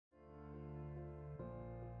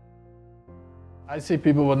I see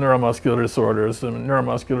people with neuromuscular disorders, and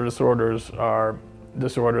neuromuscular disorders are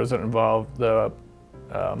disorders that involve the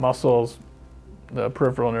muscles, the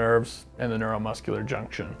peripheral nerves, and the neuromuscular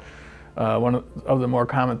junction. One of the more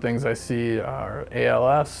common things I see are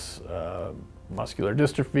ALS, muscular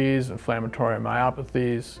dystrophies, inflammatory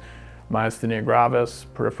myopathies, myasthenia gravis,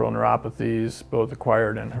 peripheral neuropathies, both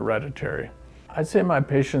acquired and hereditary. I'd say my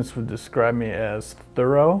patients would describe me as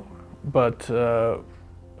thorough, but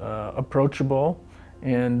approachable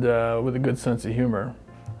and with a good sense of humor.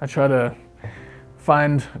 I try to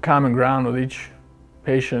find common ground with each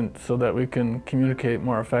patient so that we can communicate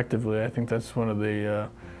more effectively. I think that's one of the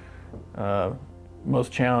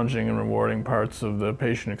most challenging and rewarding parts of the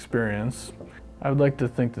patient experience. I would like to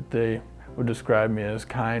think that they would describe me as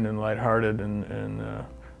kind and lighthearted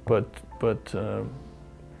but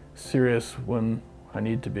serious when I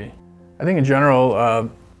need to be. I think in general,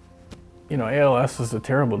 ALS is a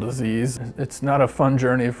terrible disease. It's not a fun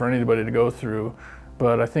journey for anybody to go through,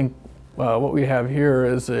 but I think what we have here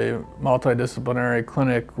is a multidisciplinary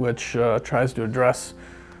clinic which tries to address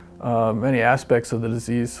many aspects of the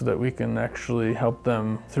disease so that we can actually help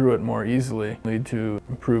them through it more easily, lead to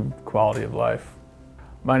improved quality of life.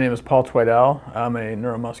 My name is Twydell. I'm a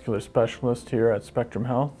neuromuscular specialist here at Spectrum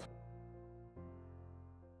Health.